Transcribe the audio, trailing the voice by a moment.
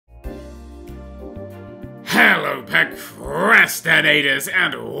Hello, procrastinators,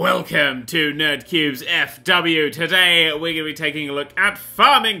 and welcome to Nerd3's FW. Today, we're going to be taking a look at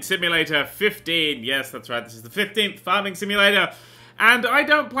Farming Simulator 15. Yes, that's right, this is the 15th Farming Simulator, and I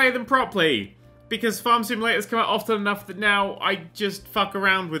don't play them properly, because Farm Simulators come out often enough that now I just fuck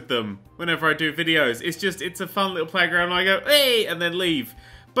around with them whenever I do videos. It's a fun little playground, and I go, hey, and then leave.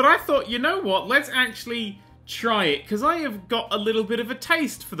 But I thought, you know what, let's actually try it, because I have got a little bit of a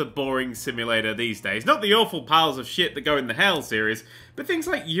taste for the boring simulator these days. Not the awful piles of shit that go in the Hell series, but things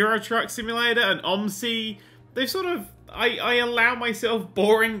like Euro Truck Simulator and OMSI, they've sort of... I allow myself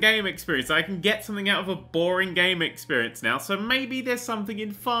boring game experience. I can get something out of a boring game experience now, so maybe there's something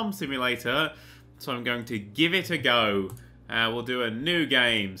in Farm Simulator, so I'm going to give it a go. We'll do a new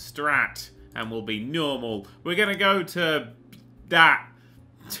game, Strat, and we'll be normal. We're going to go to that...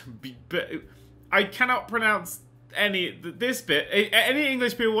 I cannot pronounce this bit. Any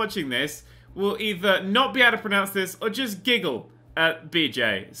English people watching this will either not be able to pronounce this or just giggle at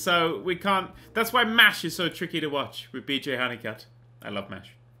BJ. So we can't... That's why MASH is so tricky to watch with BJ Honeycutt. I love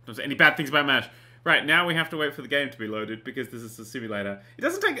MASH. Don't say any bad things about MASH. Right, now we have to wait for the game to be loaded because this is a simulator. It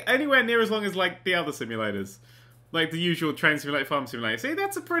doesn't take anywhere near as long as, like, the other simulators. Like the usual train simulator, farm simulator. See,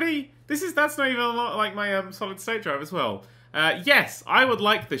 that's a pretty... That's not even a lot like my solid state drive as well. Yes, I would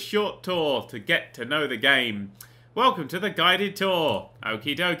like the short tour to get to know the game. Welcome to the guided tour.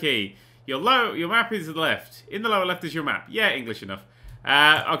 Okie dokie. Your map is to the left. In the lower left is your map. Yeah, English enough.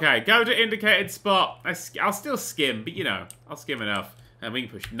 Okay, go to indicated spot. I'll still skim, but you know, I'll skim enough. And we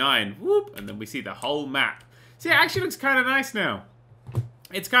can push 9. Whoop, and then we see the whole map. See, it actually looks kind of nice now.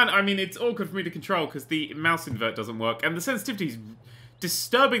 It's kind of, I mean, it's awkward for me to control because the mouse invert doesn't work. And the sensitivity's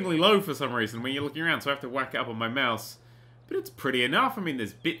disturbingly low for some reason when you're looking around, so I have to whack it up on my mouse. But it's pretty enough. I mean,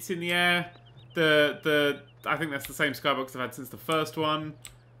 there's bits in the air. I think that's the same skybox I've had since the first one.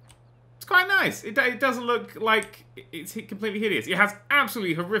 It's quite nice. It doesn't look like it's completely hideous. It has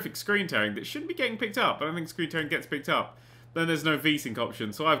absolutely horrific screen tearing that shouldn't be getting picked up. I don't think screen tearing gets picked up. Then there's no VSync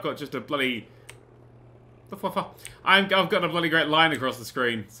option, so I've got just a bloody... I've got a bloody great line across the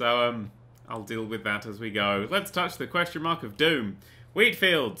screen, so I'll deal with that as we go. Let's touch the question mark of doom. Wheat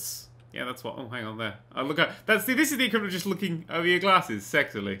fields. Yeah, that's what... Oh, hang on there. Oh, look at... This is the equivalent of just looking over your glasses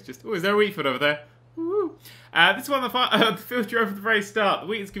sexily. Just... Oh, is there a wheat field over there? Woo! This one, the field drove at the very start. The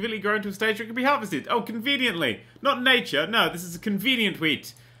wheat is conveniently grown to a stage where it can be harvested. Oh, conveniently. Not nature. No, this is a convenient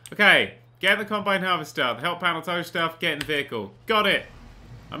wheat. Okay. Get in the combine harvester. The help panel tells you stuff. Get in the vehicle. Got it.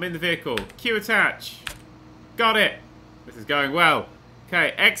 I'm in the vehicle. Q attach. Got it. This is going well.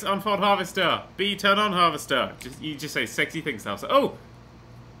 Okay. X unfold harvester. B turn on harvester. You just say sexy things now. So, oh!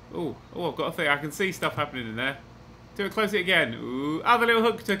 Oh, I've got a thing. I can see stuff happening in there. Do it, close it again. Ooh. Oh, the little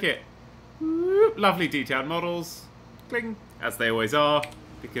hook took it. Ooh. Lovely detailed models. Cling. As they always are,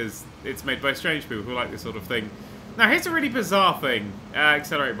 because it's made by strange people who like this sort of thing. Now, here's a really bizarre thing.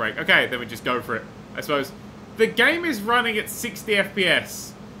 Accelerate brake. Okay, then we just go for it, I suppose. The game is running at 60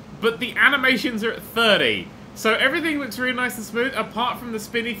 FPS, but the animations are at 30. So everything looks really nice and smooth, apart from the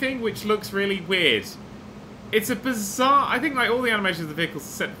spinny thing, which looks really weird. It's a bizarre... I think like all the animations of the vehicles are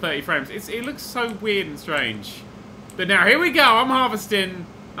set to 30 frames. It looks so weird and strange. But now, here we go. I'm harvesting.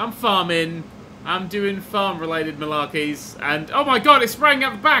 I'm farming. I'm doing farm-related malarkeys. And, oh my god, it's spraying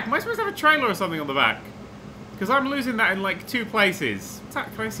out the back. Am I supposed to have a trailer or something on the back? Because I'm losing that in like 2 places. Can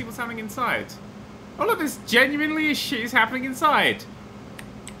I see what's happening inside? Oh look, there's genuinely shit is happening inside.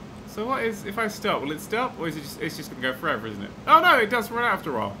 So what is... If I stop, will it stop? Or is it just... It's just going to go forever, isn't it? Oh no, it does run out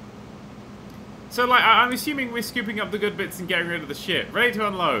after a while. So, like, I'm assuming we're scooping up the good bits and getting rid of the shit. Ready to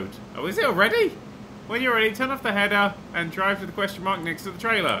unload. Oh, is it already? When you're ready, turn off the header and drive to the question mark next to the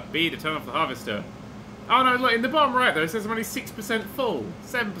trailer. B to turn off the harvester. Oh, no, look, in the bottom right there, it says I'm only 6% full.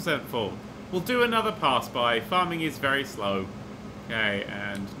 7% full. We'll do another pass by. Farming is very slow. Okay,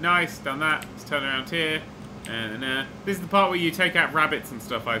 and nice, done that. Let's turn around here. And this is the part where you take out rabbits and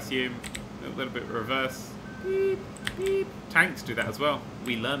stuff, I assume. A little bit reverse. Beep, beep. Tanks do that as well.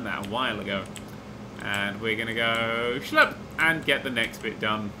 We learned that a while ago. And we're going to go schlup and get the next bit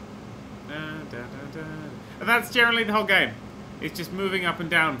done. And that's generally the whole game. It's just moving up and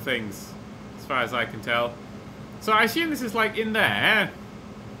down things, as far as I can tell. So I assume this is like in there.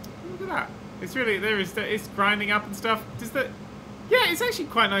 Look at that. It's really, it's grinding up and stuff. Yeah, it's actually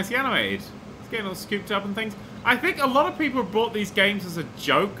quite nicely animated. It's getting all scooped up and things. I think a lot of people brought these games as a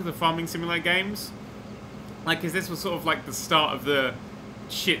joke, the Farming Simulator games. Like, because this was sort of like the start of the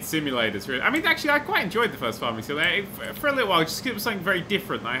shit simulators, really. I mean, actually, I quite enjoyed the first Farming Simulator. For a little while, just because it was something very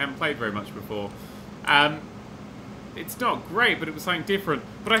different that I haven't played very much before. It's not great, but it was something different.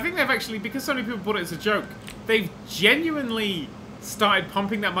 But I think they've actually, because so many people bought it as a joke, they've genuinely started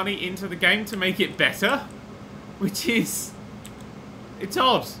pumping that money into the game to make it better. which is... It's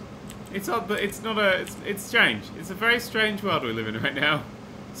odd. It's odd, but it's not a... It's strange. It's a very strange world we live in right now.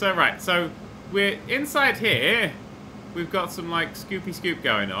 So, right, so we're inside here. We've got some, like, scoopy scoop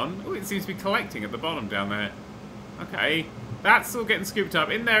going on. Oh, it seems to be collecting at the bottom down there. Okay. That's still getting scooped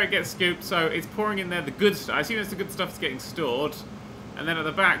up. In there it gets scooped, so it's pouring in there the good stuff. I assume it's the good stuff that's getting stored. And then at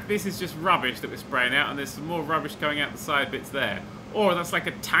the back, this is just rubbish that we're spraying out, and there's some more rubbish going out the side bits there. Or that's like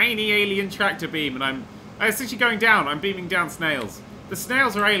a tiny alien tractor beam, and I'm essentially going down. I'm beaming down snails. The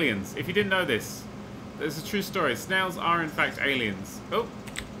snails are aliens, if you didn't know this. It's a true story. Snails are, in fact, aliens. Oh.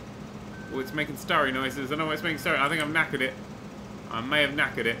 Oh, it's making stirring noises. I don't know why it's making stirring. I think I've knackered it. I may have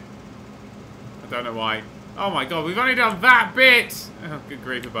knackered it. I don't know why. Oh my god, we've only done that bit! Oh, good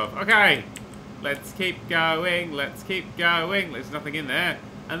grief above. Okay. Let's keep going. Let's keep going. There's nothing in there.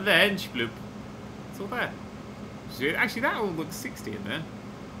 And then, shbloop. It's all there. Actually, that all looks 60 in there.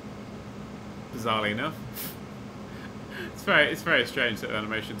 Bizarrely enough. It's very strange set of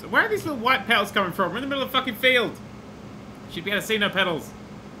animations. Where are these little white petals coming from? We're in the middle of the fucking field. Should be able to see no petals.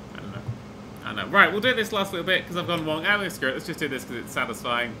 I don't know. I don't know. Right, we'll do this last little bit because I've gone wrong. Screw it. Let's just do this because it's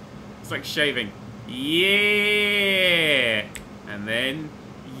satisfying. It's like shaving. Yeah. And then,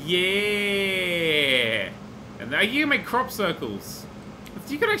 yeah. And now you make crop circles.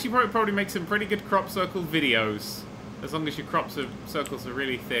 You could actually probably make some pretty good crop circle videos. As long as your circles are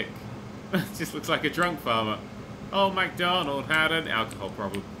really thick. It just looks like a drunk farmer. Old MacDonald had an alcohol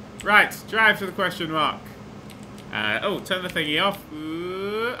problem. Right, drive to the question mark. Oh, turn the thingy off.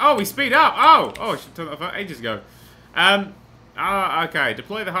 Oh, we speed up. Oh, I should turn that off ages ago. Okay.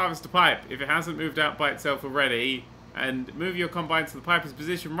 Deploy the harvester pipe if it hasn't moved out by itself already, and move your combine to the piper's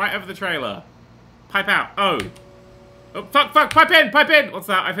position right over the trailer. Pipe out. Oh, fuck! Pipe in! What's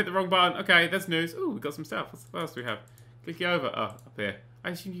that? I've hit the wrong button. Okay, that's news. Ooh, we got some stuff. What else do we have? Click here over. Oh, up here.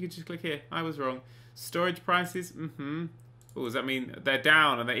 I assume you could just click here. I was wrong. Storage prices. Oh, does that mean they're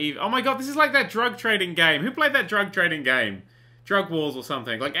down and they're even? Oh my god, this is like that drug trading game. Who played that drug trading game? Drug Wars or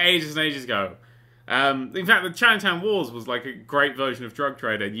something, like ages and ages ago. In fact, the Chinatown Wars was like a great version of drug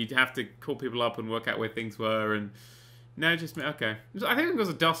trading. You'd have to call people up and work out where things were, and no, just okay. I think it was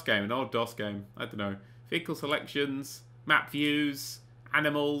a DOS game, an old DOS game. I don't know. Vehicle selections, map views,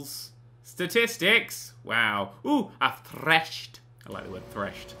 animals, statistics. Wow. Ooh, I've threshed. I like the word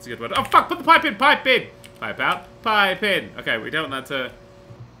threshed. It's a good word. Oh fuck! Put the pipe in. Pipe in. Pipe out. Pipe in. Okay, we don't want to.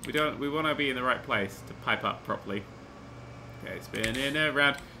 We want to be in the right place to pipe up properly. Okay, spin in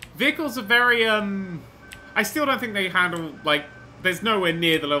around. Vehicles are very, I still don't think they handle, like, there's nowhere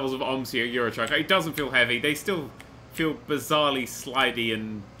near the levels of OMS Eurotruck. It doesn't feel heavy. They still feel bizarrely slidey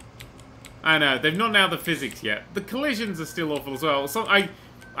and, I don't know, they've not nailed the physics yet. The collisions are still awful as well. So I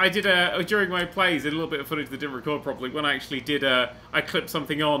did, during my plays, a little bit of footage that didn't record properly. When I actually did, I clipped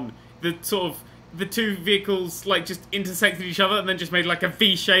something on, the sort of, the two vehicles, like, just intersected each other and then just made, like, a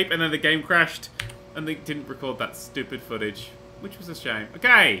V shape, and then the game crashed. And they didn't record that stupid footage. Which was a shame.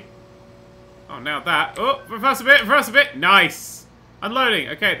 Okay. Oh, now that. Oh, reverse a bit. Nice. Unloading.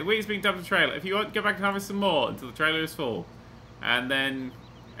 Okay, the wheat is being dumped in the trailer. If you want, go back and harvest some more until the trailer is full. And then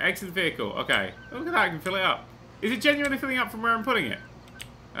exit the vehicle. Okay. Oh, look at that, I can fill it up. Is it genuinely filling up from where I'm putting it?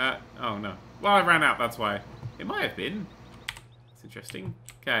 Oh no. Well, I ran out, that's why. It might have been. It's interesting.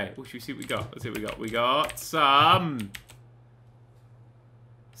 Okay, well, should we see what we got? Let's see what we got. We got some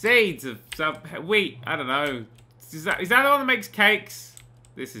seeds of some wheat. I don't know. Is that the one that makes cakes?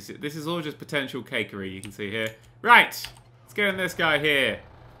 This is all just potential cakery, you can see here. Right, let's get in this guy here.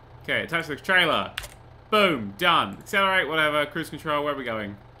 Okay, attach the trailer. Boom, done. Accelerate, whatever, cruise control, where are we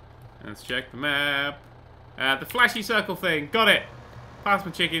going? Let's check the map. The flashy circle thing, got it. Past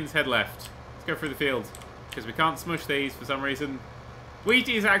my chickens, head left. Let's go through the field, because we can't smush these for some reason. Wheat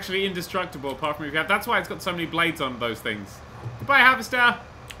is actually indestructible, apart from if you have. That's why it's got so many blades on those things. Goodbye, harvester.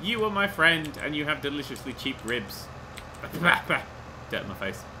 You are my friend, and you have deliciously cheap ribs. Dirt in my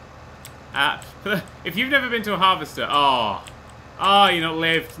face. If you've never been to a harvester, you're not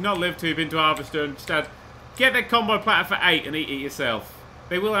lived to have been to a harvester. Instead, get that combo platter for 8 and eat it yourself.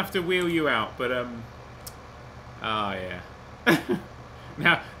 They will have to wheel you out, but yeah.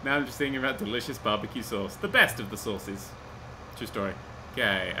 now I'm just thinking about delicious barbecue sauce, the best of the sauces. True story.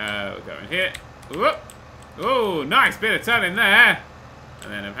 Okay, we're going here. Whoop. Oh, nice bit of turning there.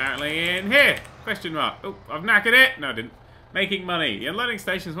 And then apparently in here. Question mark. Oh, I've knackered it. No, I didn't. Making money. The unloading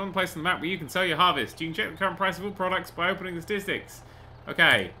station is one place on the map where you can sell your harvest. You can check the current price of all products by opening the statistics.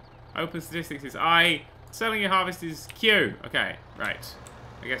 Okay. Open statistics is I. Selling your harvest is Q. Okay, right.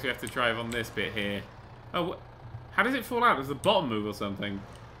 I guess we have to drive on this bit here. Oh, how does it fall out? Does the bottom move or something?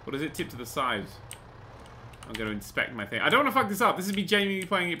 Or does it tip to the side? I'm going to inspect my thing. I don't want to fuck this up. This is me genuinely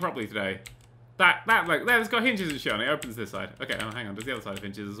playing it properly today. Like, there, it's got hinges and shit on it. It opens this side. Okay, oh, hang on. Does the other side have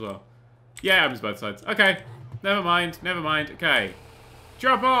hinges as well? Yeah, it opens both sides. Okay. Never mind. Never mind. Okay.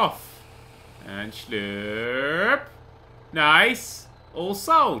 Drop off. And slurp. Nice. All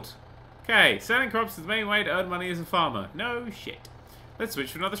sold. Okay. Selling crops is the main way to earn money as a farmer. No shit. Let's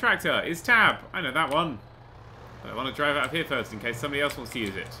switch to another tractor. It's Tab. I know that one. But I want to drive out of here first in case somebody else wants to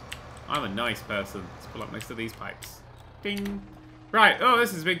use it. I'm a nice person. Let's pull up next to these pipes. Ding. Right. Oh,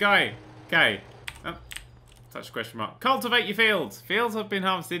 this is a big guy. Okay. Oh, touch the question mark. Cultivate your fields. Fields have been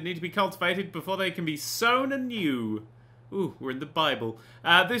harvested, need to be cultivated before they can be sown anew. Ooh, we're in the Bible.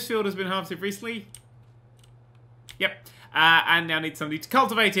 This field has been harvested recently. Yep. And now need somebody to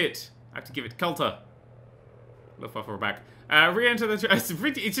cultivate it. I have to give it to Coulter. Look far back. Re-enter the...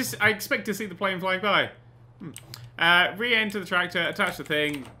 It's just... I expect to see the plane flying by. Re-enter the tractor, attach the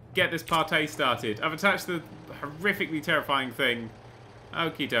thing, get this partay started. I've attached the horrifically terrifying thing.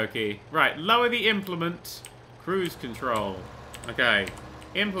 Okie dokie. Right, lower the implement. Cruise control. Okay.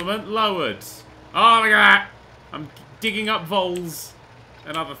 Implement lowered. Oh, look at that! I'm digging up voles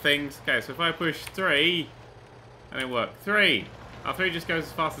and other things. Okay, so if I push 3, and it work. 3. Our 3 just goes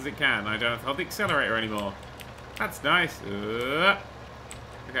as fast as it can. I don't have to hold the accelerator anymore. That's nice.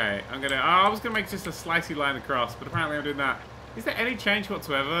 Okay, I'm gonna... Oh, I was gonna make just a slicey line across, but apparently I'm doing that. Is there any change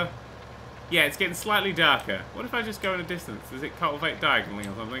whatsoever? Yeah, it's getting slightly darker. What if I just go in a distance? Does it cultivate diagonally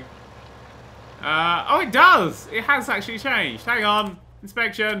or something? Oh, it does! It has actually changed. Hang on.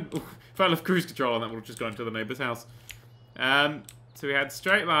 Inspection. Ooh, if I left cruise control on that, we'll just go into the neighbour's house. So we had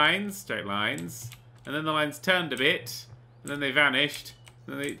straight lines, and then the lines turned a bit, and then they vanished.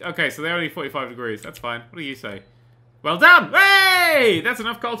 Okay, so they're only 45 degrees. That's fine. What do you say? Well done! Hey! That's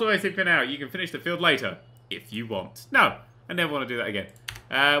enough cultivating for now. You can finish the field later. If you want. No, I never want to do that again.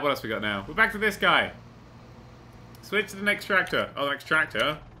 What else we got now? We're back to this guy. Switch to the next tractor. Oh, the next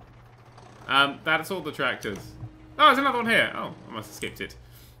tractor? That's all the tractors. Oh, there's another one here. Oh, I must have skipped it.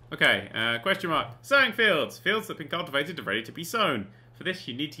 Okay, question mark. Sowing fields. Fields that have been cultivated are ready to be sown. For this,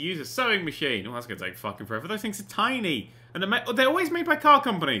 you need to use a sowing machine. Oh, that's going to take fucking forever. Those things are tiny. And they're always made by car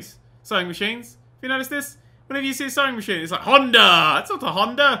companies. Sowing machines. Have you noticed this? Whenever you see a sewing machine, it's like, Honda! That's not a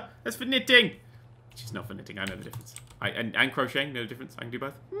Honda! That's for knitting. Which is not for knitting, I know the difference. And crocheting, know the difference. I can do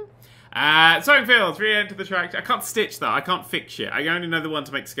both. Sewing fields, re-enter the tractor. I can't stitch that, I can't fix shit. I only know the one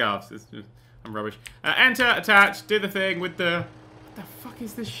to make scarves. I'm rubbish. Enter, attach, do the thing with the... What the fuck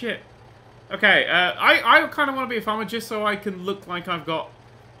is this shit? Okay, I kind of want to be a farmer just so I can look like I've got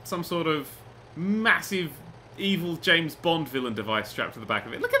some sort of massive, evil James Bond villain device strapped to the back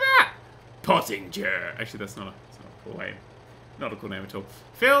of it. Look at that! Pottinger. Actually, that's not a cool name. Not a cool name at all.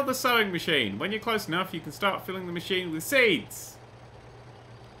 Fill the sewing machine. When you're close enough, you can start filling the machine with seeds.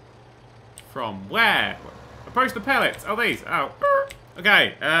 From where? Approach the pellets. Oh, these. Oh.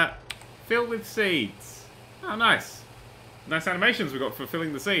 Okay. Fill with seeds. Oh, nice. Nice animations we got for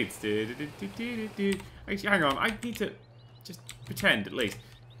filling the seeds. Actually, hang on. I need to just pretend at least.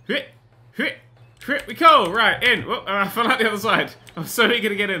 We go! Right, in. Whoop, I fell out the other side. I was so eager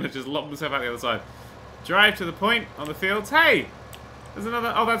to get in, I just lobbed myself out the other side. Drive to the point on the fields. Hey! There's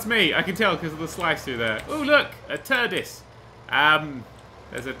another... Oh, that's me. I can tell because of the slice through there. Oh, look! A turdis.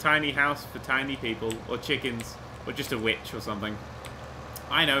 There's a tiny house for tiny people. Or chickens. Or just a witch or something.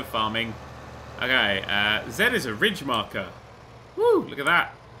 I know, farming. Okay, Z is a ridge marker. Woo! Look at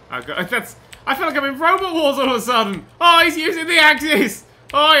that. I've got... That's... I feel like I'm in Robot Wars all of a sudden! Oh, he's using the axes!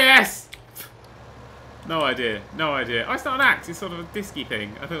 Oh, yes! No idea. No idea. Oh, it's not an axe. It's sort of a disky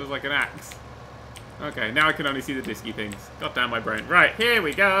thing. I thought it was like an axe. Okay, now I can only see the disky things. God damn my brain. Right, here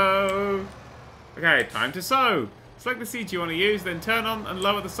we go. Okay, time to sow. Select the seeds you want to use, then turn on and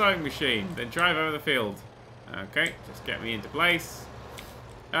lower the sowing machine. Then drive over the field. Okay, just get me into place.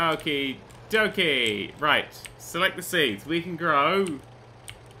 Okie dokie. Right, select the seeds. We can grow...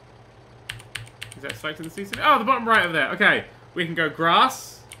 Is that selecting the seeds? Oh, the bottom right over there. Okay, we can grow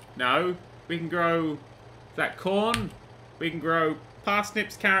grass. No. We can grow... Is that corn? We can grow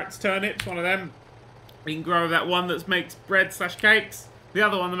parsnips, carrots, turnips, one of them. We can grow that one that makes bread/cakes. The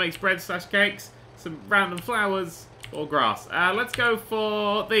other one that makes bread/cakes. Some random flowers or grass. Let's go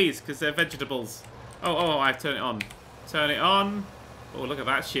for these because they're vegetables. Oh, I turn it on. Turn it on. Oh, look at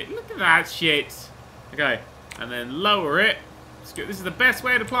that shit. Look at that shit. Okay, and then lower it. This is the best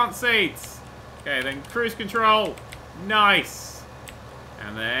way to plant seeds. Okay, then cruise control. Nice.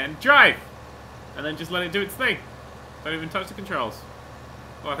 And then drive. And then just let it do its thing. Don't even touch the controls.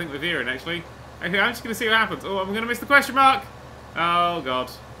 Oh, I think we're veering, actually. Okay, I'm just going to see what happens. Oh, I'm going to miss the question mark. Oh,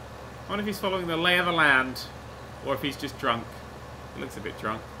 God. I wonder if he's following the lay of the land. Or if he's just drunk. He looks a bit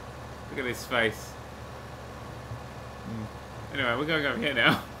drunk. Look at his face. Anyway, we're going over here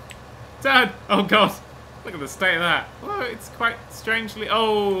now. Turn! Oh god! Look at the state of that. Oh, it's quite strangely...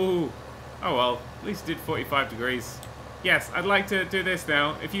 Oh! Oh well, at least it did 45 degrees. Yes, I'd like to do this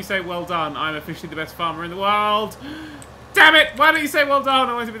now. If you say well done, I'm officially the best farmer in the world. Damn it! Why don't you say well done?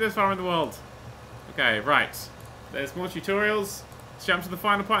 I want to be the best farmer in the world. Okay, right. There's more tutorials. Let's jump to the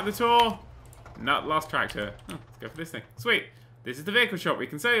final part of the tour. Not last tractor. Oh, let's go for this thing. Sweet. This is the vehicle shop. We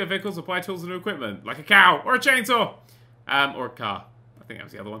can sell your vehicles or buy tools and new equipment, like a cow or a chainsaw, or a car. I think that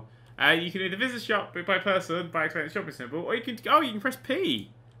was the other one. You can either visit the shop by person by activating the shopping symbol, or you can press P.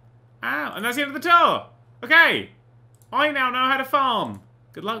 Ow, and that's the end of the tour. Okay, I now know how to farm.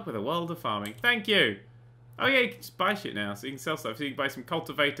 Good luck with the world of farming. Thank you. Oh yeah, you can just buy shit now, so you can sell stuff. So you can buy some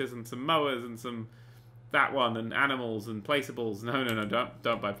cultivators and some mowers and some that one and animals and placeables. No,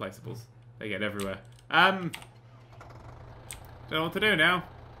 don't buy placeables. They get everywhere. Don't know what to do now.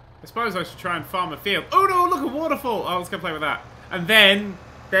 I suppose I should try and farm a field. Oh no, look, a waterfall! Oh, let's go play with that. And then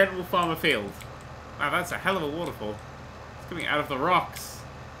we'll farm a field. Wow, that's a hell of a waterfall. It's coming out of the rocks.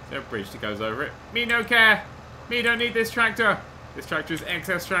 Is there a bridge that goes over it? Me no care. Me don't need this tractor. This tractor is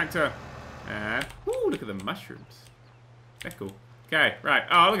excess tractor. And, ooh, look at the mushrooms. They're cool. Okay, right.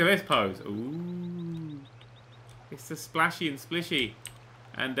 Oh, look at this pose. Ooh. It's so splashy and splishy.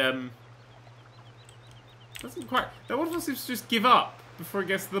 And, doesn't quite... That waterfall seems to just give up before it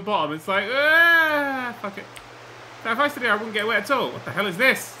gets to the bottom. It's like, ah, fuck it. Now, if I stood here, I wouldn't get wet at all. What the hell is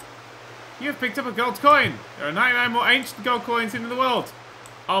this? You have picked up a gold coin. There are 99 more ancient gold coins in the world.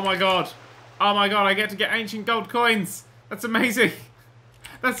 Oh my god. Oh my god, I get to get ancient gold coins. That's amazing.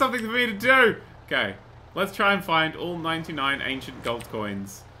 That's something for me to do. Okay, let's try and find all 99 ancient gold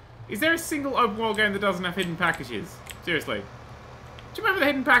coins. Is there a single open world game that doesn't have hidden packages? Seriously. Do you remember the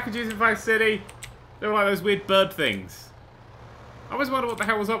hidden packages in Vice City? They were like those weird bird things. I always wonder what the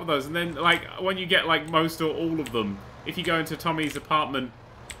hell was up with those. And then, like, when you get, like, most or all of them, if you go into Tommy's apartment,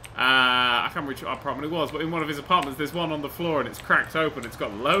 I can't remember which apartment it was, but in one of his apartments, there's one on the floor and it's cracked open. It's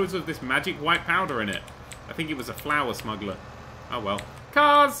got loads of this magic white powder in it. I think it was a flower smuggler. Oh, well.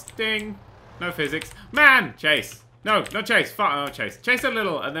 Cars! Ding! No physics. Man! Chase! No, not chase. Oh, chase. Chase a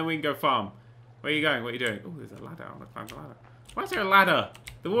little, and then we can go farm. Where are you going? What are you doing? Oh, there's a ladder. I want to climb the ladder. Why is there a ladder?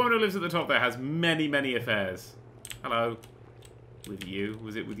 The woman who lives at the top there has many, many affairs. Hello. With you?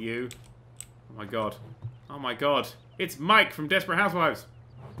 Was it with you? Oh my god. Oh my god. It's Mike from Desperate Housewives.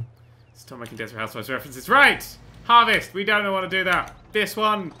 Stop making Desperate Housewives references. Right! Harvest. We don't know how to do that. This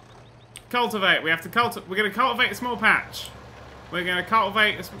one. Cultivate. We have to cultivate. We're going to cultivate a small patch. We're going to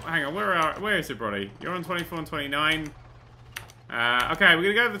cultivate a hang on. Where is it, Brody? You're on 24 and 29. Okay, we're going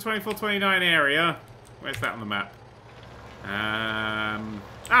to go to the 24-29 area. Where's that on the map?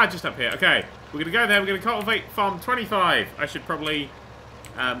 Just up here. Okay, we're going to go there. We're going to cultivate farm 25. I should probably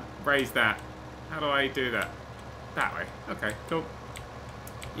raise that. How do I do that? That way. Okay, cool.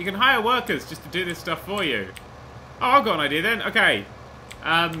 You can hire workers just to do this stuff for you. Oh, I've got an idea then. Okay.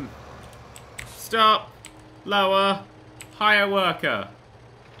 Stop. Lower. Hire worker.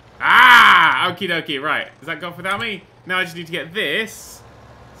 Ah! Okie dokie. Right. Has that gone without me? Now I just need to get this.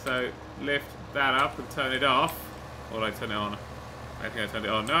 So, lift that up and turn it off. Or did I turn it on? I think I turned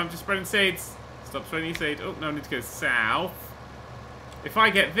it on. No, I'm just spreading seeds. Stop spreading seeds. Oh, no, I need to go south. If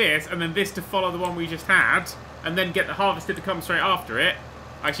I get this, and then this to follow the one we just had, and then get the harvested to come straight after it,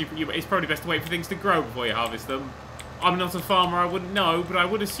 actually, it's probably best to wait for things to grow before you harvest them. I'm not a farmer, I wouldn't know, but I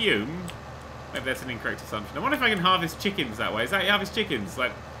would assume. Maybe that's an incorrect assumption. I wonder if I can harvest chickens that way. Is that how you harvest chickens?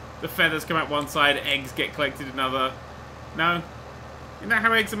 Like, the feathers come out one side, eggs get collected another. No? Isn't that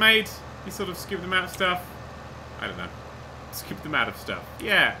how eggs are made? You sort of scoop them out of stuff? I don't know. Scoop them out of stuff.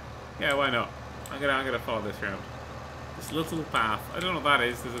 Yeah. Yeah, why not? I'm gonna follow this round. This little path. I don't know what that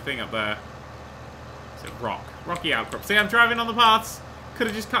is. There's a thing up there. It's a rock. Rocky outcrop. See, I'm driving on the paths. Could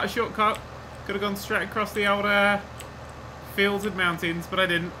have just cut a shortcut. Could have gone straight across the old fields and mountains, but I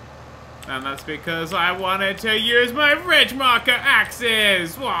didn't. And that's because I wanted to use my ridge marker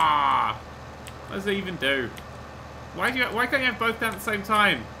axes! Wah! What does it even do? Why can't you have both down at the same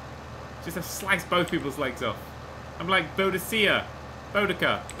time? Just to slice both people's legs off. I'm like Boadicea.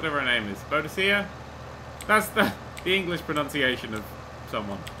 Boudica. Whatever her name is. Boadicea? That's the English pronunciation of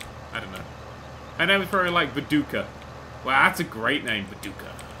someone. I don't know. Her name is probably like Baduka. Wow, that's a great name,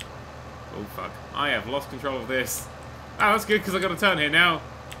 Baduka. Oh, fuck. I have lost control of this. Oh, that's good, because I've got to turn here now.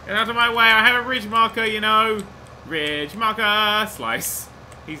 Get out of my way. I have a ridge marker, you know. Ridge marker. Slice.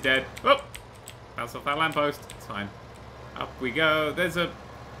 He's dead. Oh. Bounce off that lamppost. It's fine. Up we go. There's a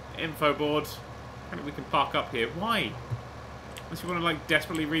info board. I think we can park up here. Why? Unless you want to, like,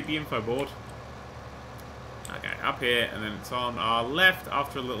 desperately read the info board. Okay, up here, and then it's on our left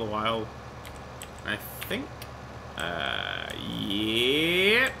after a little while. I think.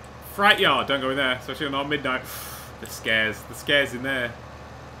 Yeah. freight yard. Don't go in there, especially on midnight. The scares in there.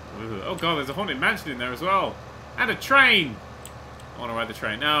 Oh god, there's a haunted mansion in there as well. And a train. I want to ride the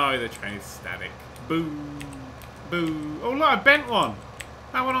train. No, the train is static. Boo. Boo. Oh look, I bent one.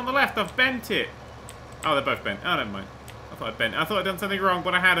 That one on the left, I've bent it. Oh, they're both bent. Oh, never mind. I thought I'd done something wrong,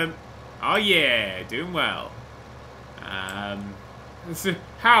 but I hadn't. Oh yeah, doing well. It's a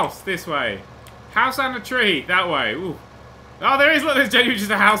house this way. House and a tree that way. Ooh. Oh, there is. Look, there's genuinely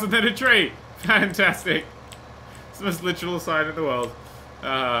just a house and then a tree. Fantastic. It's the most literal sign in the world.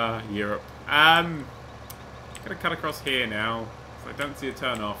 Europe. Gonna cut across here now, so I don't see a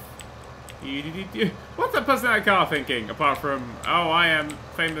turn off. What's that person in that car thinking? Apart from, oh, I am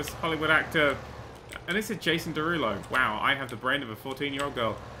famous Hollywood actor. And this is Jason Derulo. Wow, I have the brain of a 14-year-old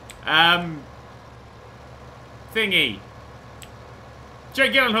girl. Thingy.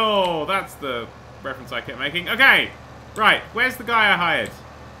 Jake Gyllenhaal! That's the reference I kept making. Okay, right, where's the guy I hired?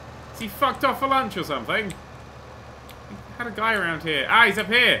 Is he fucked off for lunch or something? I had a guy around here. Ah, he's up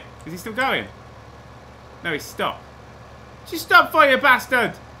here. Is he still going? No, he's stopped. Just stop for, you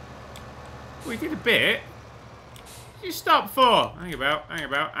bastard! Well, he did a bit. You stop for? Hang about.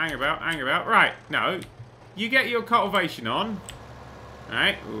 Right, no. You get your cultivation on.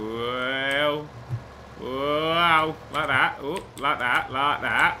 Alright. Well. Wow. Like that. Oh, like that. Like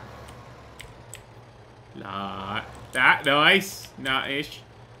that. Like that. Nice. Nice.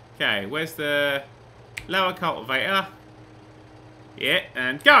 Okay, where's the lower cultivator? Yeah,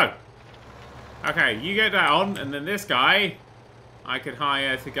 and go! Okay, you get that on, and then this guy I could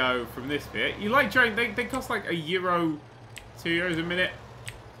hire to go from this bit. You like train? They cost like €1, €2 a minute,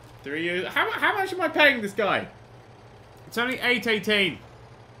 €3. How much am I paying this guy? It's only $8.18.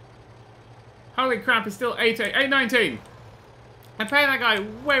 Holy crap! It's still $8.19. I'm paying that guy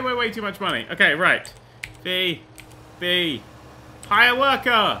way too much money. Okay, right. B, hire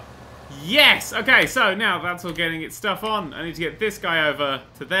worker. Yes. Okay, so now that's all getting its stuff on. I need to get this guy over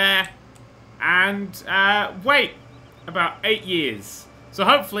to there, and wait. About 8 years. So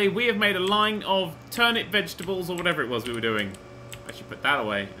hopefully we have made a line of turnip vegetables or whatever it was we were doing. I should put that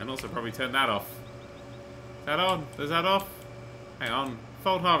away and also probably turn that off. Is that on? Is that off? Hang on.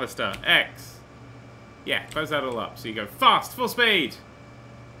 Fold harvester. X. Yeah, close that all up. So you go fast, full speed.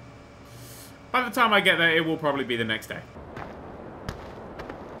 By the time I get there, it will probably be the next day.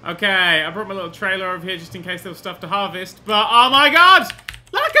 Okay, I brought my little trailer over here just in case there was stuff to harvest. But, oh my god!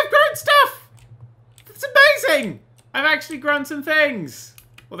 Look, I've grown stuff! That's amazing! I've actually grown some things.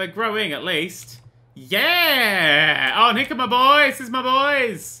 Well, they're growing at least. Yeah! Oh, and here come my boys. This is my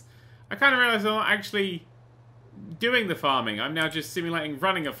boys. I kind of realized I'm not actually doing the farming. I'm now just simulating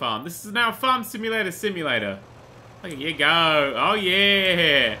running a farm. This is now a farm simulator. Look, here you go. Oh,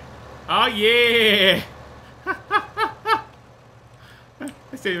 yeah. Oh, yeah.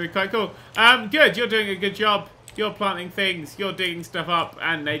 That's doing quite cool. Good. You're doing a good job. You're planting things. You're digging stuff up.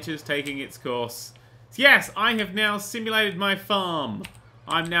 And nature's taking its course. Yes, I have now simulated my farm.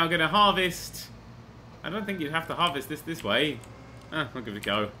 I'm now going to harvest. I don't think you'd have to harvest this way. I'll give it a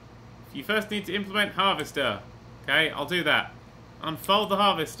go. You first need to implement harvester. Okay, I'll do that. Unfold the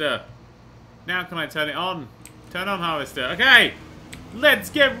harvester. Now can I turn it on? Turn on harvester. Okay, let's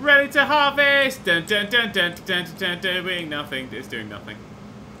get ready to harvest. Dun, dun, dun, dun, dun, dun, dun, doing nothing. It's doing nothing.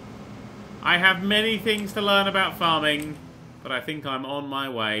 I have many things to learn about farming, but I think I'm on my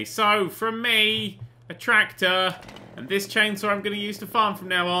way. So, from me, a tractor, and this chainsaw I'm going to use to farm from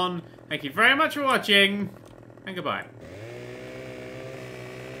now on. Thank you very much for watching, and goodbye.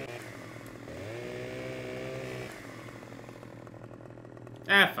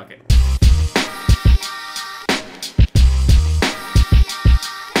 Fuck it.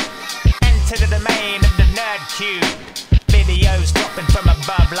 Enter the domain of the Nerd³ Videos dropping from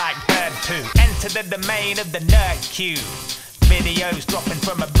above like bird poo. Enter the domain of the Nerd³ Videos dropping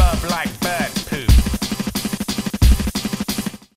from above like bird